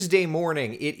Tuesday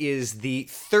morning. It is the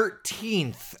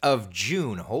 13th of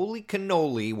June. Holy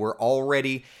cannoli, we're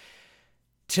already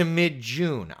to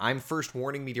mid-June. I'm first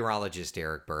warning meteorologist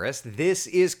Eric Burris. This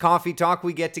is Coffee Talk.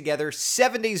 We get together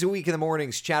 7 days a week in the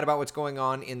mornings, chat about what's going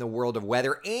on in the world of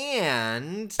weather.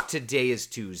 And today is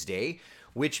Tuesday,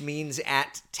 which means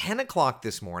at 10 o'clock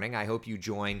this morning, I hope you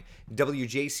join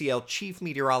WJCL Chief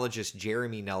Meteorologist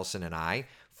Jeremy Nelson and I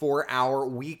for our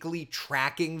weekly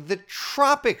Tracking the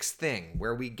Tropics thing,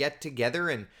 where we get together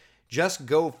and just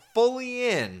go fully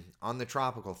in on the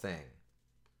tropical thing.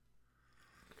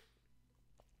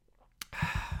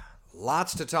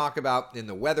 Lots to talk about in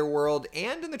the weather world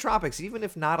and in the tropics, even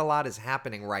if not a lot is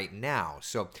happening right now.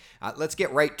 So let's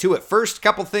get right to it. First,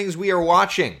 couple things we are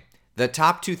watching. The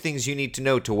top two things you need to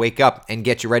know to wake up and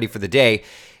get you ready for the day.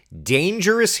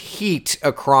 Dangerous heat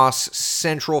across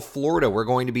central Florida. We're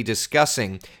going to be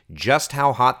discussing just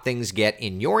how hot things get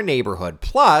in your neighborhood.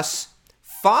 Plus,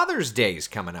 Father's Day is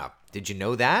coming up. Did you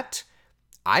know that?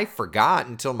 I forgot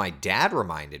until my dad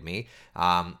reminded me.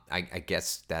 I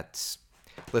guess that's...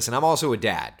 Listen, I'm also a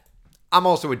dad.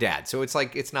 So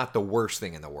it's not the worst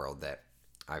thing in the world that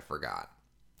I forgot.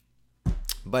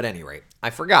 But at any rate,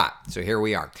 I forgot. So here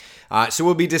we are. So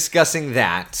we'll be discussing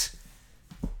that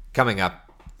coming up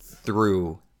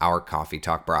through our Coffee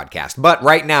Talk broadcast. But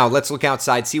right now, let's look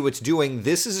outside, see what's doing.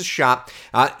 This is a shot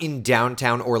in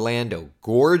downtown Orlando.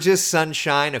 Gorgeous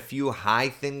sunshine, a few high,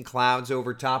 thin clouds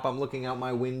over top. I'm looking out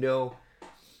my window.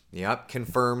 Yep,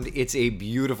 confirmed. It's a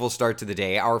beautiful start to the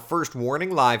day. Our first warning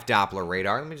live Doppler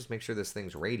radar. Let me just make sure this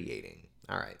thing's radiating.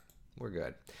 All right, we're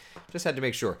good. Just had to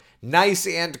make sure. Nice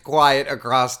and quiet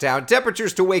across town.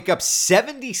 Temperatures to wake up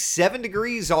 77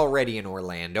 degrees already in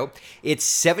Orlando. It's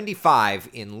 75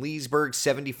 in Leesburg,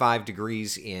 75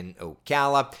 degrees in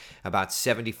Ocala, about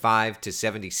 75 to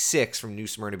 76 from New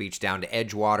Smyrna Beach down to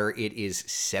Edgewater. It is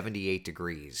 78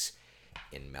 degrees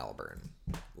in Melbourne.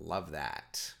 Love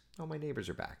that. Oh, my neighbors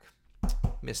are back.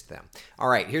 Missed them. All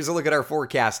right, here's a look at our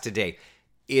forecast today.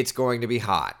 It's going to be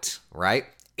hot, right?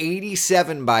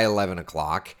 87 by 11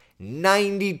 o'clock.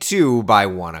 92 by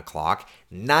 1 o'clock,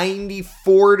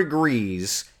 94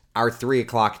 degrees, our 3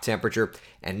 o'clock temperature.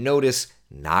 And notice,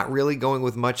 not really going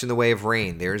with much in the way of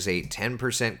rain. There's a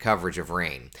 10% coverage of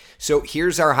rain. So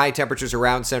here's our high temperatures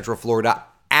around Central Florida.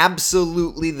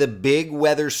 Absolutely the big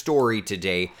weather story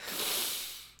today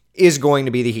is going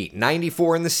to be the heat.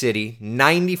 94 in the city,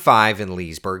 95 in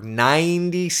Leesburg,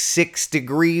 96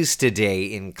 degrees today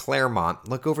in Claremont.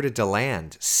 Look over to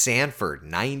DeLand, Sanford,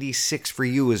 96 for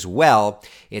you as well.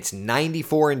 It's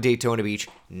 94 in Daytona Beach,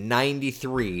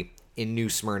 93 in New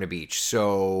Smyrna Beach.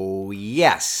 So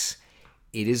yes,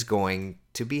 it is going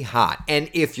to be hot. And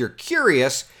if you're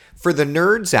curious, for the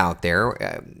nerds out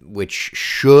there, which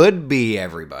should be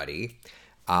everybody,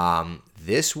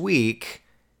 this week,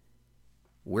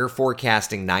 we're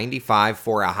forecasting 95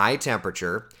 for a high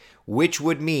temperature, which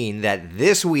would mean that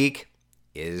this week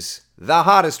is the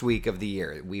hottest week of the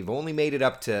year. We've only made it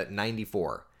up to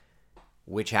 94,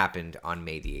 which happened on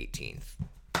May the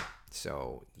 18th.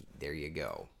 So there you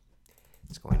go.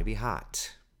 It's going to be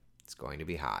hot. It's going to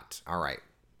be hot. All right.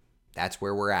 That's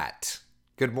where we're at.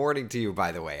 Good morning to you,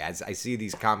 by the way, as I see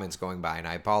these comments going by, and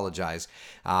I apologize.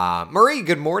 Marie,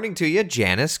 good morning to you.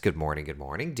 Janice, good morning, good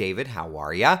morning. David, how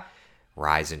are ya?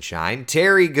 Rise and shine.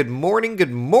 Terry, good morning,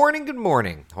 good morning, good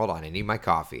morning. Hold on, I need my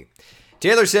coffee.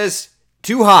 Taylor says,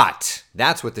 too hot.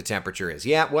 That's what the temperature is.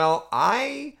 Yeah, well,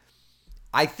 I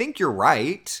think you're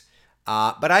right,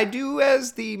 but I do,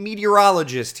 as the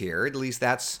meteorologist here, at least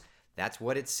that's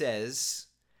what it says.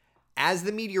 As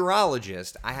the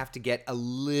meteorologist, I have to get a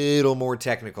little more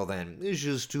technical than, it's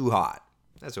just too hot.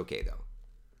 That's okay, though.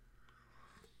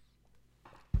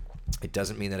 It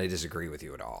doesn't mean that I disagree with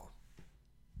you at all.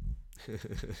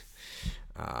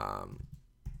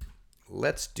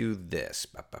 Let's do this.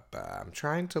 I'm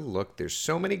trying to look. There's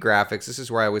so many graphics. This is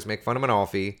where I always make fun of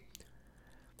Manalfi.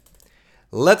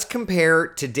 Let's compare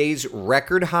today's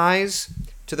record highs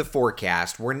to the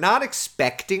forecast. We're not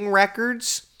expecting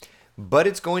records, but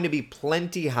it's going to be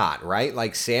plenty hot, right?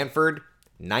 Like Sanford,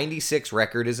 96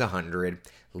 record is 100.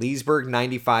 Leesburg,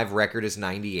 95 record is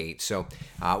 98. So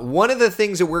one of the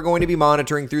things that we're going to be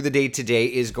monitoring through the day today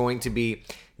is going to be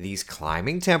these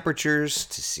climbing temperatures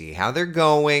to see how they're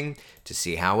going, to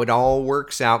see how it all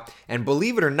works out. And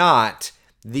believe it or not,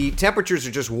 the temperatures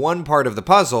are just one part of the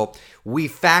puzzle. We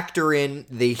factor in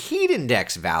the heat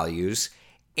index values,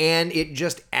 and it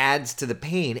just adds to the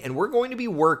pain. And we're going to be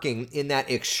working in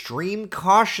that extreme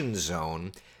caution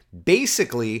zone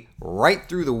basically right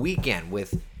through the weekend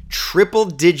with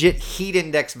triple-digit heat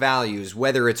index values,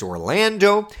 whether it's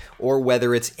Orlando or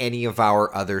whether it's any of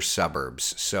our other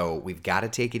suburbs. So we've got to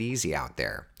take it easy out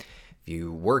there. If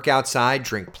you work outside,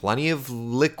 drink plenty of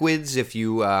liquids. If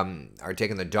you are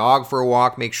taking the dog for a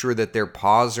walk, make sure that their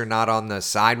paws are not on the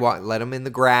sidewalk. Let them in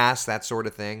the grass, that sort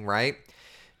of thing, right?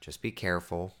 Just be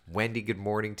careful. Wendy, good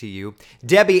morning to you.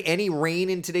 Debbie, any rain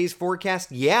in today's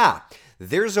forecast? Yeah,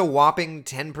 there's a whopping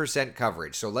 10%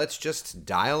 coverage. So let's just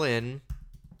dial in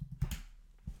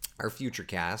our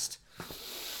futurecast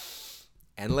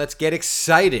and let's get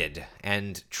excited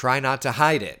and try not to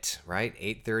hide it, right?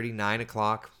 8:30, 9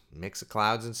 o'clock, mix of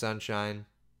clouds and sunshine.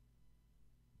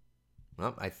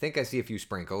 Well, I think I see a few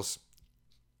sprinkles.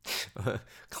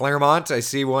 Claremont, I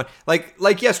see one.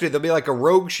 Like yesterday, there'll be like a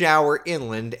rogue shower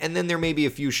inland, and then there may be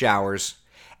a few showers.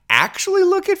 Actually,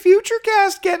 look at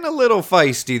Futurecast getting a little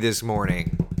feisty this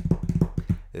morning.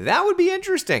 That would be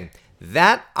interesting.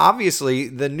 That, obviously,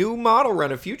 the new model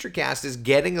run of Futurecast is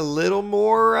getting a little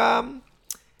more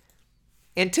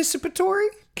anticipatory.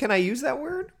 Can I use that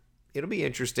word? It'll be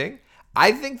interesting.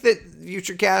 I think that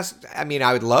Futurecast,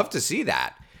 I would love to see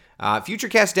that.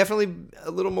 Futurecast definitely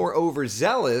a little more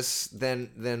overzealous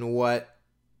than what.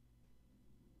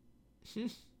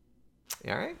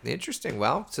 All right, interesting.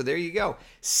 Well, so there you go.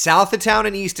 South of town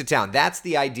and east of town. That's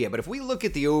the idea. But if we look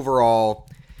at the overall,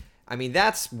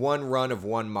 that's one run of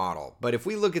one model. But if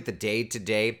we look at the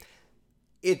day-to-day,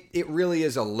 it really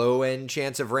is a low-end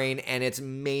chance of rain, and it's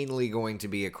mainly going to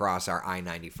be across our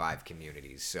I-95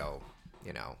 communities. So,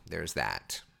 there's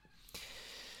that.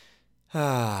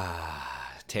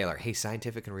 Taylor, hey,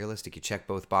 scientific and realistic, you check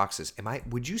both boxes.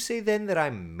 Would you say then that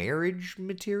I'm marriage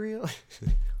material?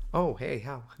 Oh, hey,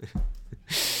 how?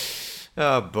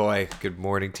 Oh, boy. Good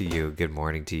morning to you. Good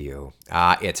morning to you.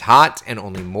 It's hot and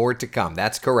only more to come.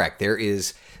 That's correct. There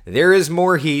is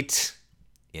more heat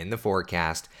in the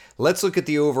forecast. Let's look at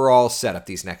the overall setup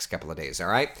these next couple of days, all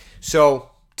right?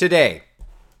 So today,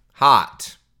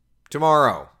 hot.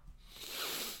 Tomorrow,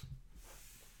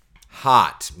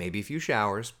 hot. Maybe a few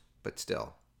showers, but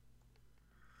still.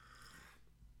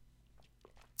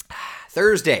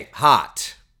 Thursday,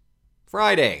 hot.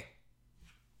 Friday,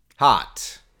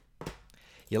 hot.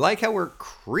 You like how we're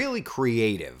really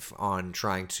creative on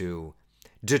trying to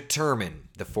determine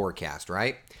the forecast,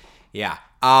 right? Yeah.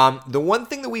 The one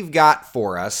thing that we've got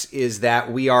for us is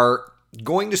that we are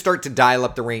going to start to dial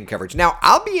up the rain coverage. Now,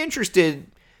 I'll be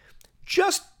interested,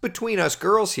 just between us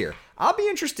girls here, I'll be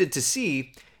interested to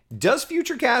see, does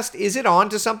Futurecast, is it on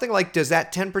to something? Like, does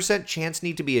that 10% chance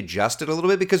need to be adjusted a little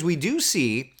bit? Because we do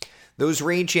see those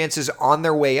rain chances on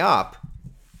their way up.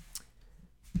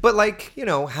 But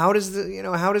how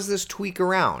does this tweak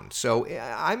around? So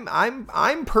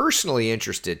I'm personally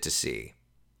interested to see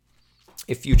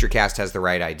if Futurecast has the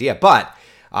right idea. But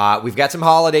we've got some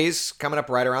holidays coming up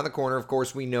right around the corner. Of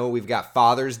course, we know we've got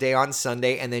Father's Day on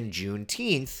Sunday, and then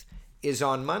Juneteenth is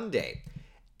on Monday.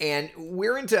 And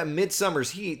we're into midsummer's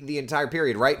heat the entire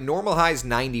period, right? Normal high is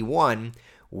 91.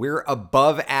 We're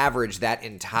above average that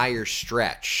entire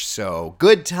stretch. So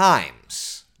good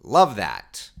times. Love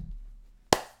that.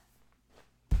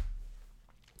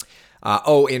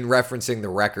 In referencing the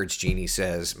records, Jeannie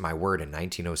says, my word, in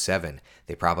 1907,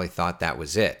 they probably thought that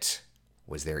was it.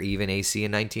 Was there even AC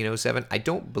in 1907? I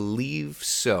don't believe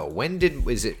so.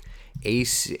 Was it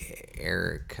AC,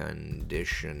 air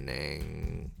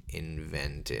conditioning,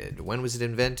 invented? When was it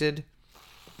invented?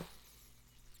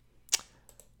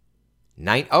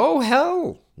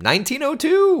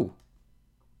 1902.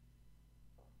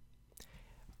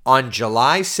 On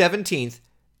July 17th.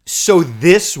 So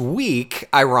this week,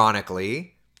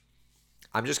 ironically,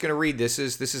 I'm just going to read this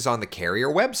is on the Carrier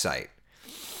website.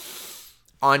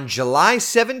 On July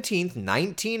 17th,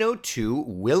 1902,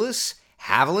 Willis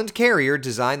Haviland Carrier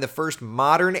designed the first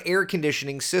modern air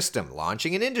conditioning system,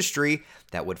 launching an industry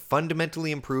that would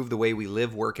fundamentally improve the way we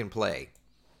live, work, and play.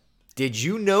 Did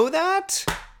you know that?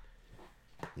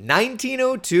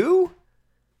 1902?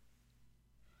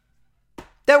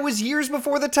 That was years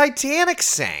before the Titanic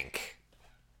sank.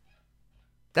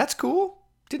 That's cool.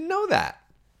 Didn't know that.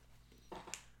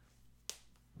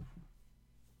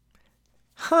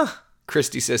 Huh.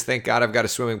 Christy says, thank God I've got a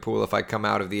swimming pool if I come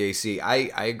out of the AC. I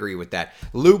agree with that.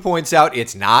 Lou points out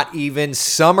it's not even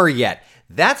summer yet.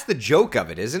 That's the joke of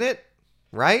it, isn't it?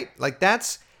 Right?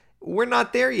 We're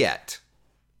not there yet.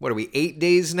 What are we, 8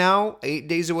 days now? 8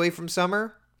 days away from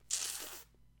summer?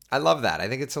 I love that. I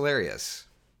think it's hilarious.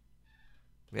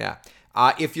 Yeah.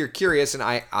 If you're curious, and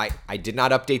I did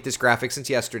not update this graphic since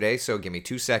yesterday, so give me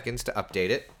 2 seconds to update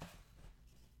it.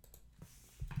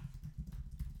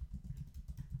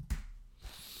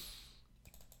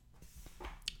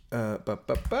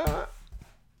 Wasn't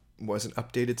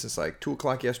updated since like 2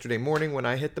 o'clock yesterday morning when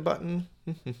I hit the button.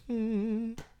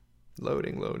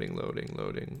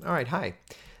 Loading. All right, hi.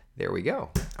 There we go.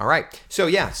 All right. So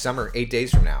yeah, summer, 8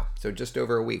 days from now. So just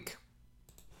over a week.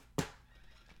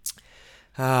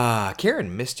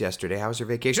 Karen missed yesterday. How was her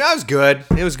vacation? It was good.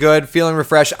 It was good. Feeling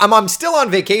refreshed. I'm still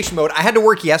on vacation mode. I had to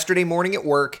work yesterday morning at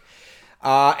work.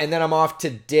 And then I'm off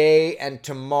today and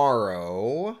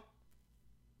tomorrow.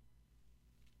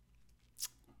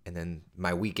 And then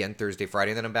my weekend, Thursday,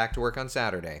 Friday, and then I'm back to work on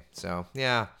Saturday. So,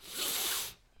 yeah.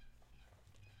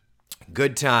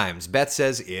 Good times. Beth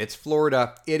says it's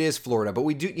Florida. It is Florida. But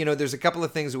we do, there's a couple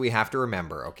of things that we have to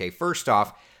remember. Okay, first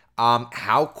off,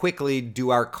 how quickly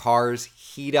do our cars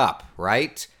heat up,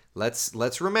 right?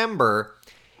 Let's remember,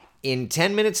 in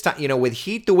 10 minutes time, with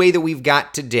heat the way that we've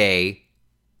got today,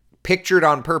 pictured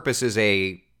on purpose as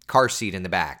a car seat in the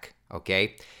back,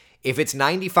 okay? If it's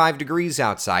 95 degrees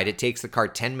outside, it takes the car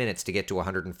 10 minutes to get to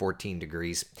 114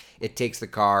 degrees. It takes the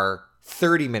car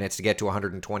 30 minutes to get to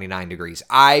 129 degrees.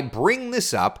 I bring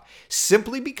this up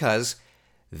simply because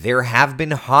there have been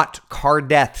hot car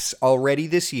deaths already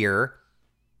this year,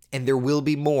 and there will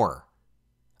be more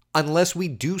unless we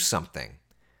do something.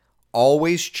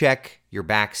 Always check your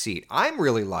back seat. I'm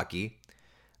really lucky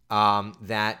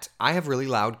that I have really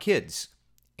loud kids,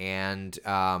 and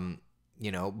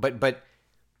but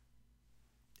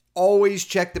always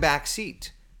check the back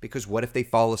seat, because what if they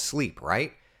fall asleep,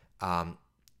 right?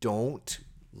 Don't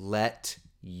let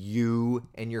you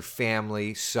and your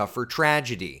family suffer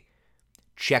tragedy.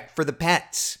 Check for the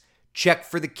pets. Check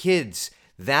for the kids.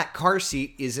 That car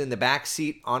seat is in the back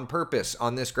seat on purpose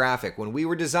on this graphic. When we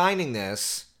were designing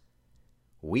this,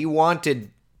 we wanted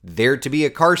there to be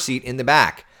a car seat in the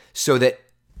back so that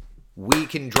we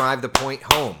can drive the point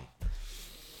home.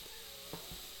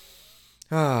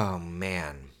 Oh,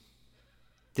 man.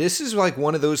 This is like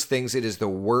one of those things that is the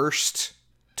worst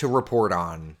to report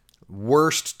on.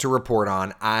 Worst to report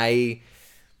on.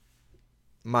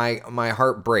 My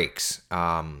heart breaks.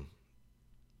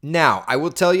 Now, I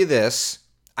will tell you this.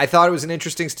 I thought it was an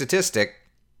interesting statistic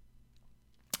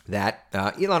that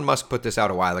Elon Musk put this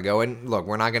out a while ago. And look,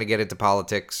 we're not going to get into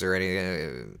politics or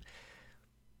anything.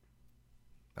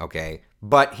 Okay.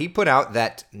 But he put out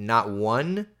that not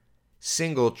one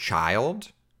single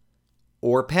child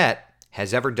or pet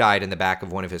has ever died in the back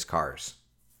of one of his cars.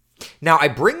 Now, I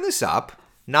bring this up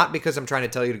not because I'm trying to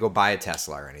tell you to go buy a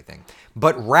Tesla or anything,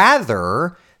 but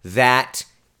rather that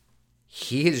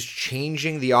he is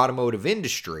changing the automotive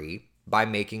industry by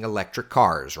making electric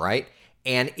cars, right?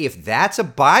 And if that's a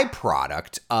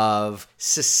byproduct of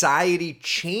society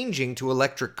changing to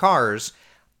electric cars,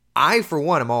 I, for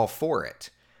one, am all for it.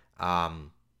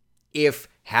 If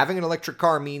having an electric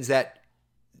car means that,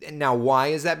 now why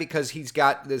is that? Because he's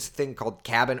got this thing called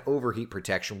cabin overheat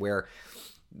protection, where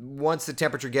once the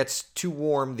temperature gets too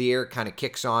warm, the air kind of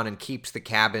kicks on and keeps the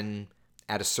cabin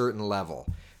at a certain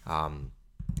level.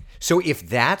 So if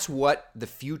that's what the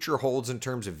future holds in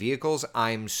terms of vehicles,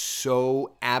 I'm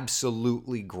so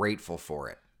absolutely grateful for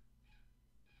it.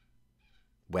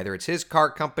 Whether it's his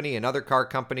car company, another car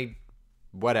company,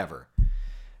 whatever.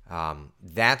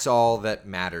 That's all that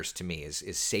matters to me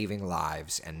is saving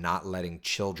lives and not letting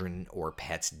children or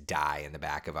pets die in the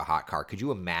back of a hot car. Could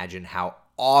you imagine how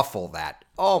awful that?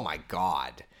 Oh my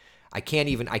God. I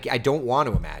don't want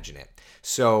to imagine it.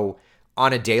 So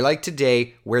on a day like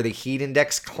today where the heat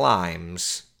index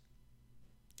climbs,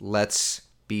 let's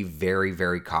be very,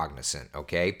 very cognizant,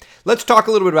 okay? Let's talk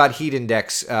a little bit about heat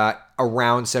index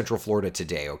around Central Florida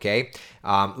today, okay?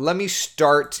 Let me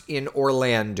start in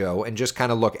Orlando and just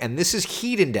kind of look. And this is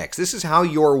heat index. This is how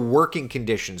your working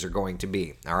conditions are going to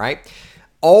be, all right?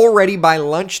 Already by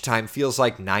lunchtime feels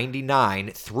like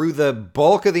 99. Through the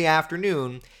bulk of the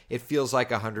afternoon, it feels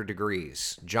like 100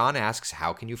 degrees. John asks,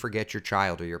 how can you forget your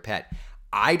child or your pet?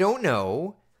 I don't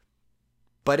know,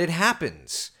 but it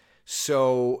happens.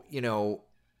 So,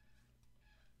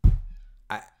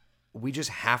 we just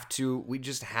have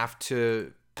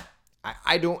to,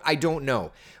 I don't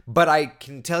know. But I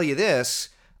can tell you this,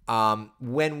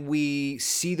 when we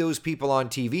see those people on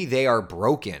TV, they are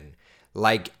broken.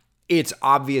 Like, it's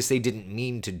obvious they didn't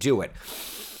mean to do it.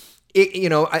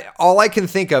 All I can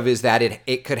think of is that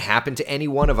it could happen to any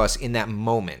one of us in that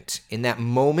moment. In that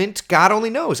moment, God only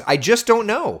knows. I just don't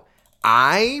know.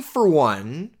 I, for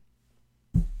one,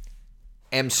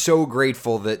 am so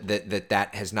grateful that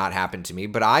has not happened to me.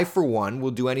 But I, for one,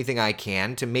 will do anything I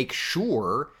can to make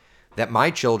sure that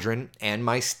my children and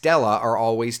my Stella are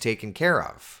always taken care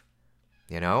of.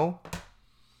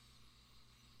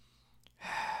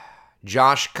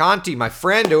 Josh Conti, my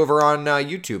friend over on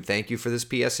YouTube, thank you for this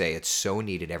PSA. It's so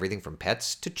needed. Everything from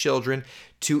pets to children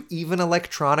to even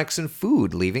electronics and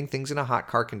food. Leaving things in a hot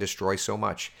car can destroy so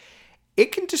much.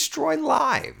 It can destroy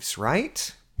lives,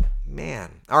 right?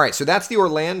 Man. All right, so that's the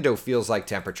Orlando feels like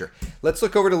temperature. Let's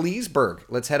look over to Leesburg.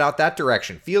 Let's head out that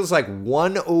direction. Feels like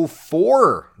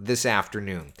 104 this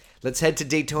afternoon. Let's head to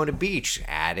Daytona Beach,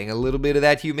 adding a little bit of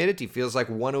that humidity. Feels like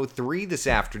 103 this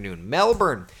afternoon.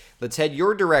 Melbourne, let's head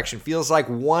your direction. Feels like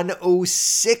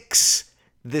 106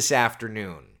 this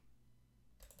afternoon.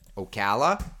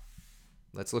 Ocala,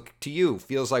 let's look to you.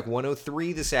 Feels like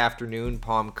 103 this afternoon.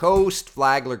 Palm Coast,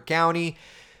 Flagler County,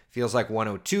 feels like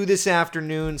 102 this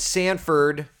afternoon.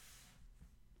 Sanford,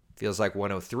 feels like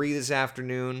 103 this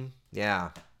afternoon.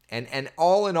 Yeah. And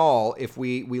all in all, if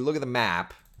we look at the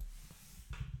map,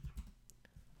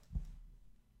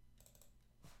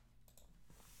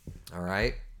 all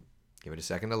right, give it a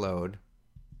second to load.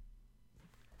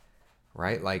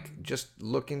 Right, like just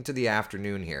look into the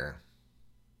afternoon here.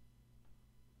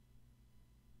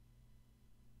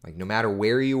 Like no matter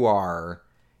where you are,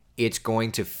 it's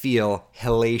going to feel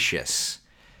hellacious.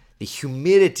 The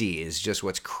humidity is just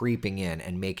what's creeping in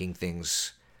and making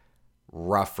things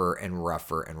rougher and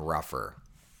rougher and rougher.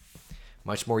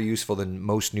 Much more useful than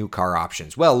most new car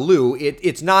options. Well, Lou,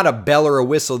 it's not a bell or a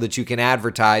whistle that you can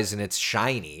advertise and it's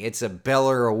shiny. It's a bell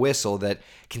or a whistle that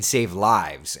can save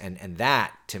lives. And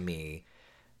that, to me,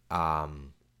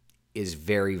 is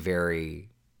very, very,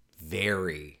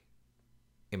 very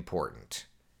important.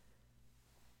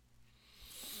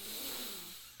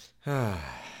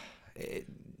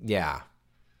 Yeah.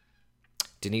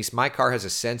 Denise, my car has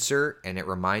a sensor and it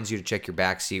reminds you to check your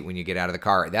back seat when you get out of the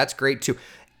car. That's great too.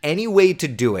 Any way to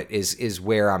do it is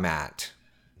where I'm at.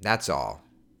 That's all.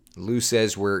 Lou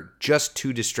says we're just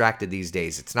too distracted these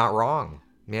days. It's not wrong.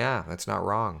 Yeah, that's not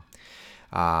wrong.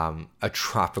 A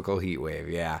tropical heat wave.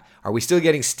 Yeah. Are we still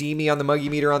getting steamy on the Muggy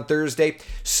Meter on Thursday?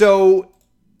 So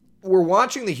we're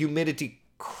watching the humidity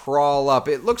crawl up.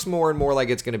 It looks more and more like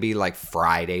it's going to be like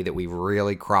Friday that we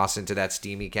really cross into that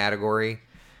steamy category.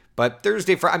 But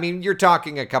Thursday, I mean, you're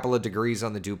talking a couple of degrees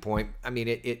on the dew point. I mean,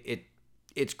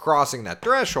 it's crossing that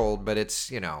threshold, but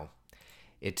it's,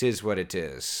 it is what it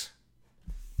is.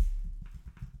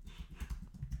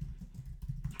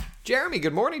 Jeremy,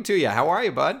 good morning to you. How are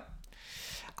you, bud?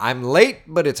 I'm late,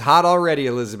 but it's hot already,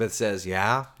 Elizabeth says.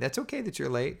 Yeah, that's okay that you're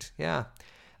late. Yeah.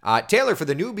 Taylor, for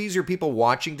the newbies or people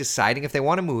watching deciding if they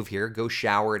want to move here, go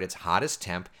shower at its hottest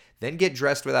temp, then get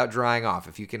dressed without drying off.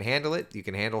 If you can handle it, you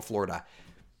can handle Florida.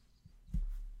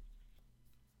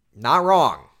 Not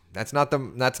wrong. That's not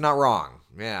wrong.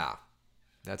 Yeah,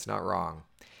 that's not wrong.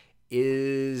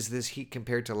 Is this heat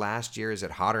compared to last year? Is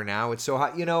it hotter now? It's so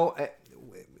hot. Let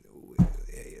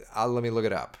me look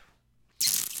it up.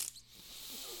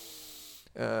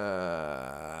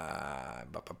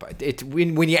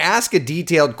 When you ask a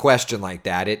detailed question like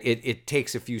that, it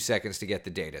takes a few seconds to get the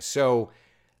data. So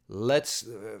let's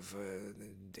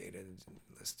data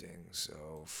listing.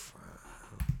 So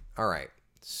all right.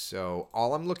 So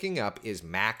all I'm looking up is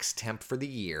max temp for the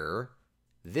year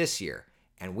this year.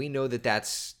 And we know that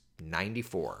that's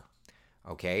 94.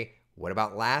 Okay. What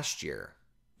about last year?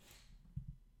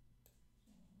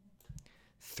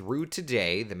 Through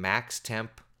today, the max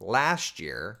temp last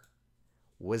year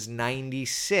was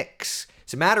 96.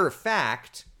 As a matter of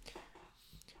fact,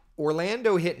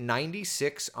 Orlando hit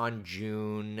 96 on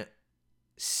June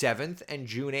 7th and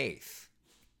June 8th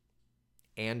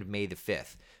and May the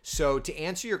 5th. So to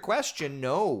answer your question,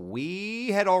 no, we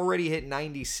had already hit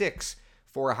 96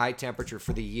 for a high temperature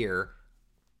for the year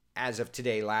as of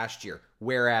today last year,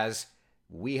 whereas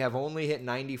we have only hit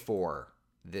 94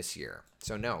 this year.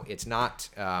 So no, it's not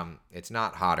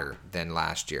hotter than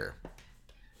last year.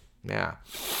 Yeah.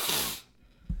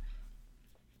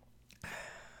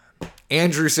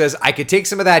 Andrew says, I could take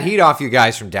some of that heat off you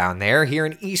guys from down there. Here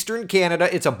in Eastern Canada,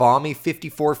 it's a balmy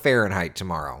 54 Fahrenheit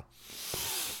tomorrow.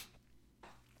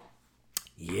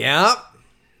 Yep.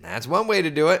 That's one way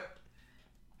to do it.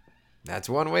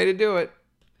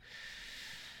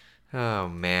 Oh,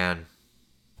 man.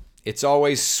 It's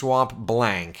always swamp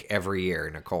blank every year,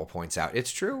 Nicole points out.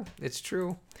 It's true.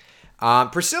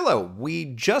 Priscilla, we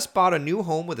just bought a new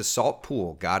home with a salt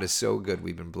pool. God is so good.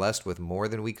 We've been blessed with more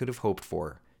than we could have hoped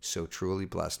for. So truly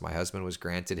blessed. My husband was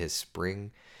granted his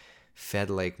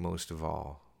spring-fed lake most of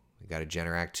all. We got a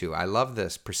Generac too. I love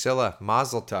this. Priscilla,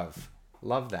 Mazel Tov.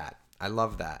 Love that. I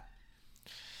love that.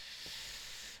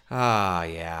 Ah,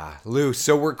 yeah. Lou,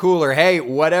 so we're cooler. Hey,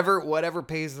 whatever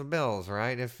pays the bills,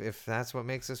 right? If that's what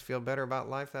makes us feel better about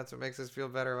life, that's what makes us feel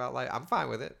better about life. I'm fine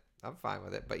with it.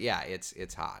 But yeah,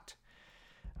 it's hot.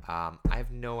 I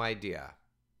have no idea.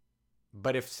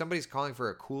 But if somebody's calling for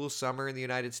a cool summer in the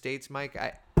United States, Mike,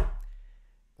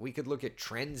 we could look at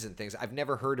trends and things. I've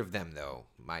never heard of them though,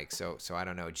 Mike. So I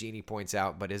don't know. Jeannie points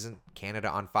out, but isn't Canada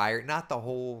on fire? Not the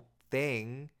whole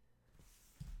thing.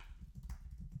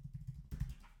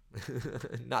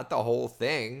 Not the whole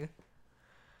thing.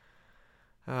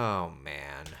 Oh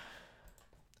man.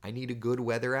 I need a good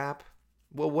weather app.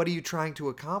 Well, what are you trying to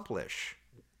accomplish,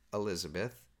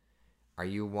 Elizabeth? Are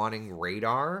you wanting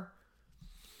radar?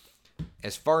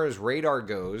 As far as radar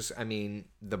goes, I mean,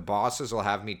 the bosses will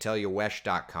have me tell you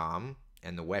Wesh.com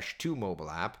and the Wesh 2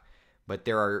 mobile app, but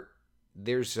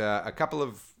there's a couple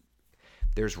of,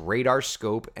 there's Radar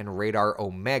Scope and Radar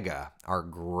Omega are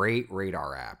great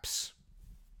radar apps.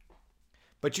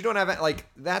 But you don't have, like,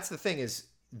 that's the thing is,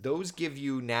 those give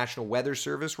you National Weather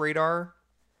Service radar.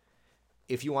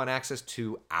 If you want access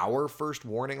to our first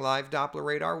warning live Doppler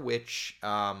radar, which,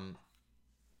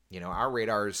 our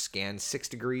radars scan 6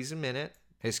 degrees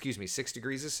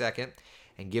a second,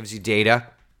 and gives you data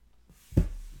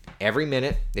every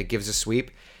minute. It gives a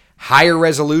sweep. Higher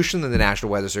resolution than the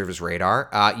National Weather Service radar.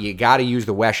 You got to use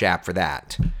the Wesh app for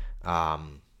that.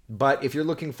 But if you're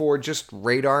looking for just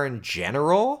radar in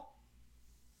general,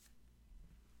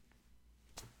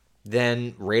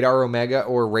 then Radar Omega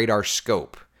or Radar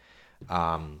Scope.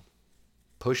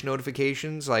 Push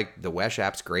notifications, like the Wesh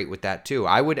app's great with that too.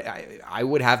 I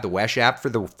would have the Wesh app for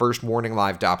the first morning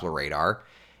live Doppler radar,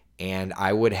 and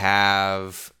I would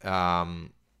have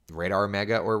Radar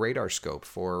Omega or Radar Scope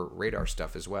for radar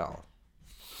stuff as well.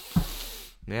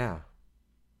 Yeah.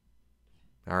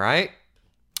 All right.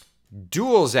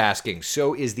 Duel's asking,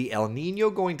 so is the El Nino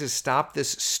going to stop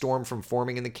this storm from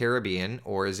forming in the Caribbean,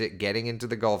 or is it getting into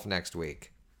the Gulf next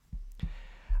week?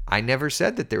 I never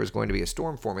said that there was going to be a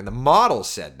storm forming. The model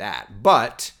said that,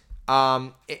 but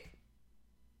there's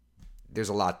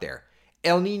a lot there.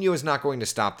 El Nino is not going to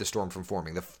stop the storm from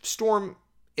forming. The storm,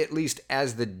 at least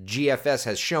as the GFS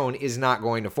has shown, is not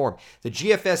going to form. The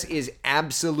GFS is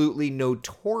absolutely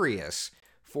notorious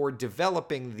for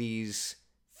developing these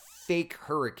fake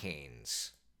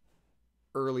hurricanes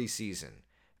early season.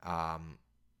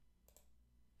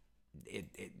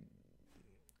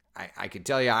 I could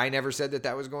tell you I never said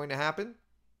that was going to happen.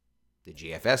 The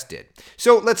GFS did.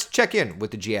 So let's check in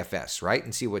with the GFS, right,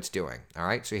 and see what's doing. All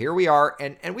right, so here we are,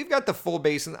 and we've got the full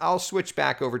basin. I'll switch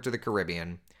back over to the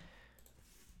Caribbean.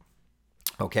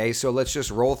 Okay, so let's just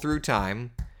roll through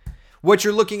time. What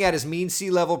you're looking at is mean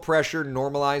sea level pressure,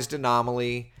 normalized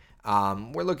anomaly.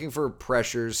 We're looking for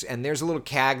pressures, and there's a little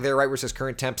CAG there, right, where it says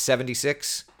current temp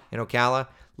 76 in Ocala.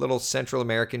 Little Central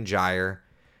American gyre.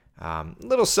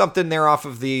 Little something there off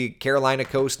of the Carolina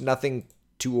coast. Nothing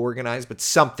too organized, but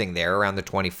something there around the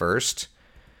 21st.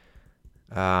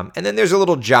 And then there's a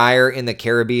little gyre in the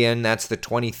Caribbean. That's the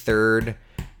 23rd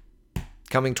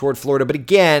coming toward Florida. But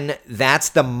again, that's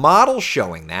the model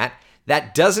showing that.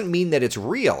 That doesn't mean that it's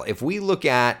real. If we look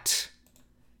at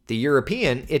the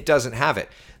European, it doesn't have it.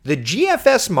 The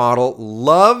GFS model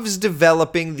loves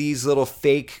developing these little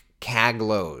fake CAG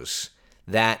lows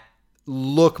that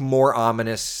look more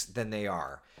ominous than they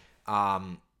are.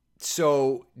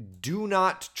 So do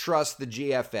not trust the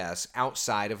GFS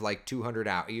outside of like 200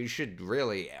 hours. You should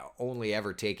really only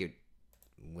ever take it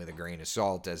with a grain of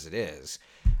salt as it is.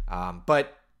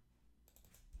 But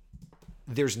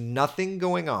there's nothing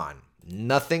going on.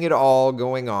 Nothing at all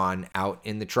going on out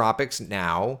in the tropics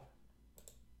now.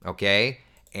 Okay?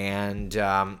 And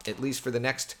at least for the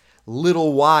next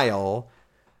little while,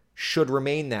 should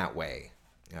remain that way.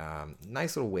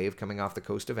 Nice little wave coming off the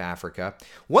coast of Africa.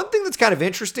 One thing that's kind of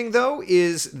interesting, though,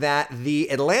 is that the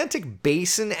Atlantic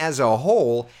Basin as a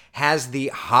whole has the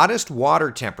hottest water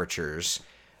temperatures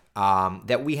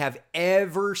that we have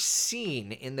ever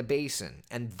seen in the basin.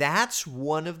 And that's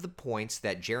one of the points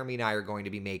that Jeremy and I are going to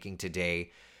be making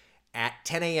today at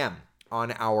 10 a.m.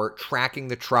 on our Tracking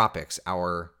the Tropics,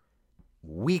 our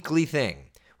weekly thing.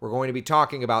 We're going to be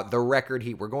talking about the record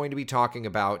heat. We're going to be talking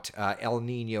about El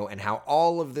Nino and how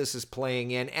all of this is playing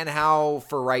in, and how,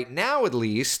 for right now at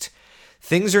least,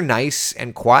 things are nice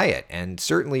and quiet. And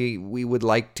certainly we would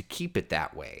like to keep it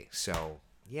that way. So,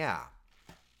 yeah.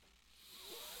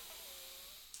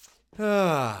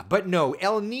 But no,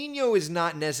 El Nino is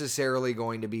not necessarily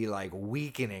going to be like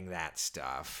weakening that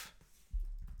stuff.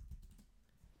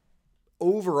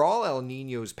 Overall, El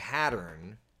Nino's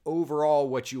pattern... Overall,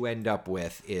 what you end up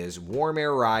with is warm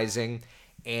air rising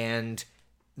and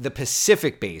the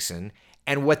Pacific Basin.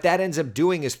 And what that ends up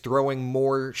doing is throwing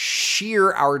more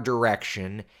shear our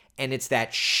direction and it's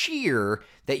that shear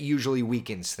that usually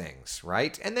weakens things,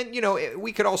 right? And then,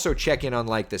 we could also check in on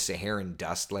like the Saharan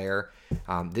dust layer.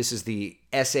 This is the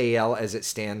SAL as it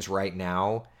stands right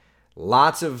now.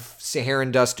 Lots of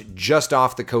Saharan dust just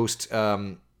off the coast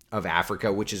of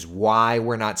Africa, which is why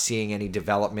we're not seeing any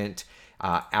development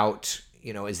out,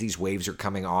 as these waves are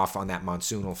coming off on that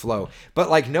monsoonal flow. But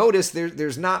like notice,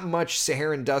 there's not much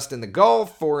Saharan dust in the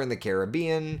Gulf or in the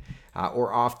Caribbean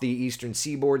or off the eastern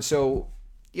seaboard. So,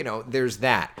 there's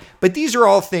that. But these are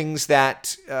all things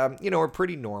that, are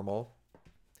pretty normal.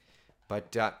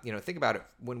 But, think about it.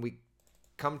 When we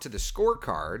come to the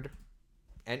scorecard,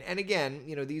 and again,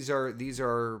 these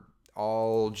are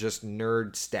all just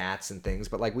nerd stats and things,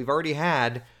 but like we've already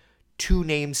had 2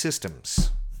 named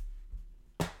systems.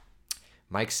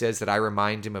 Mike says that I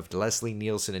remind him of Leslie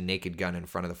Nielsen and Naked Gun in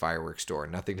front of the fireworks store.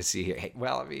 Nothing to see here. Hey,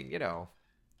 well, I mean, yeah.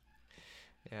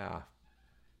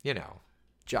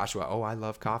 Joshua, oh, I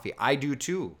love coffee. I do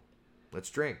too. Let's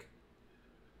drink.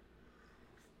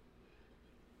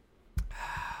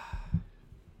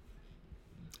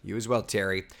 You as well,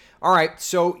 Terry. All right,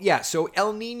 so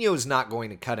El Nino's not going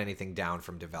to cut anything down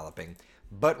from developing,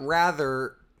 but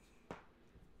rather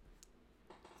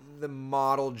the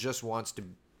model just wants to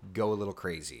go a little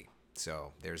crazy.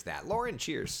 So there's that. Lauren,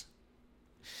 cheers.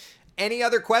 Any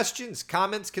other questions,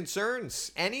 comments,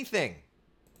 concerns, anything?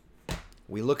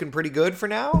 We looking pretty good for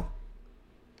now?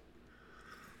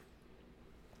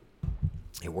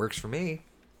 It works for me.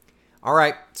 All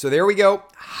right, so there we go.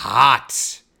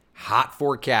 Hot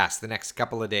forecast the next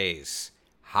couple of days.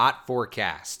 Hot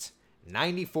forecast.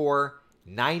 94,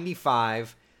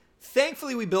 95.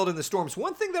 Thankfully, we build in the storms.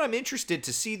 One thing that I'm interested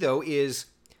to see, though, is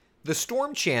the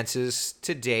storm chances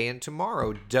today and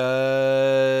tomorrow.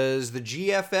 Does the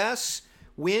GFS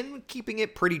win, keeping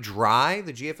it pretty dry,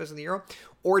 the GFS and the Euro?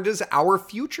 Or does our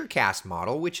Futurecast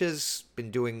model, which has been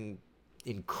doing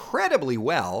incredibly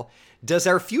well, does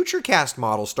our Futurecast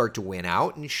model start to win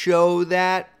out and show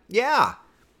that,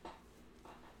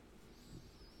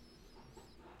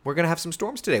 we're going to have some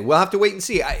storms today? We'll have to wait and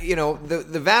see.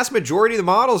 The vast majority of the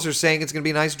models are saying it's going to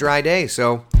be a nice dry day.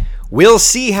 So we'll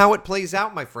see how it plays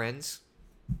out, my friends.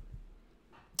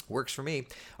 Works for me.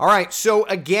 All right. So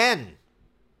again,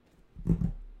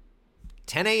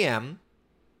 10 a.m.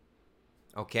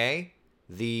 Okay.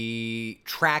 The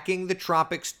Tracking the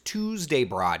Tropics Tuesday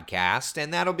broadcast.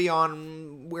 And that'll be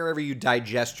on wherever you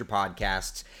digest your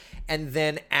podcasts. And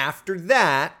then after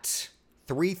that,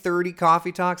 3:30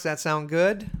 Coffee Talks. That sound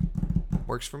good?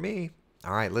 Works for me.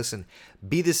 All right, listen.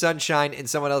 Be the sunshine in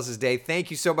someone else's day.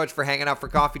 Thank you so much for hanging out for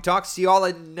Coffee Talks. See you all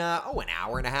in, an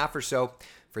hour and a half or so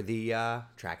for the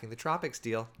Tracking the Tropics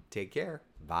deal. Take care.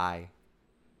 Bye.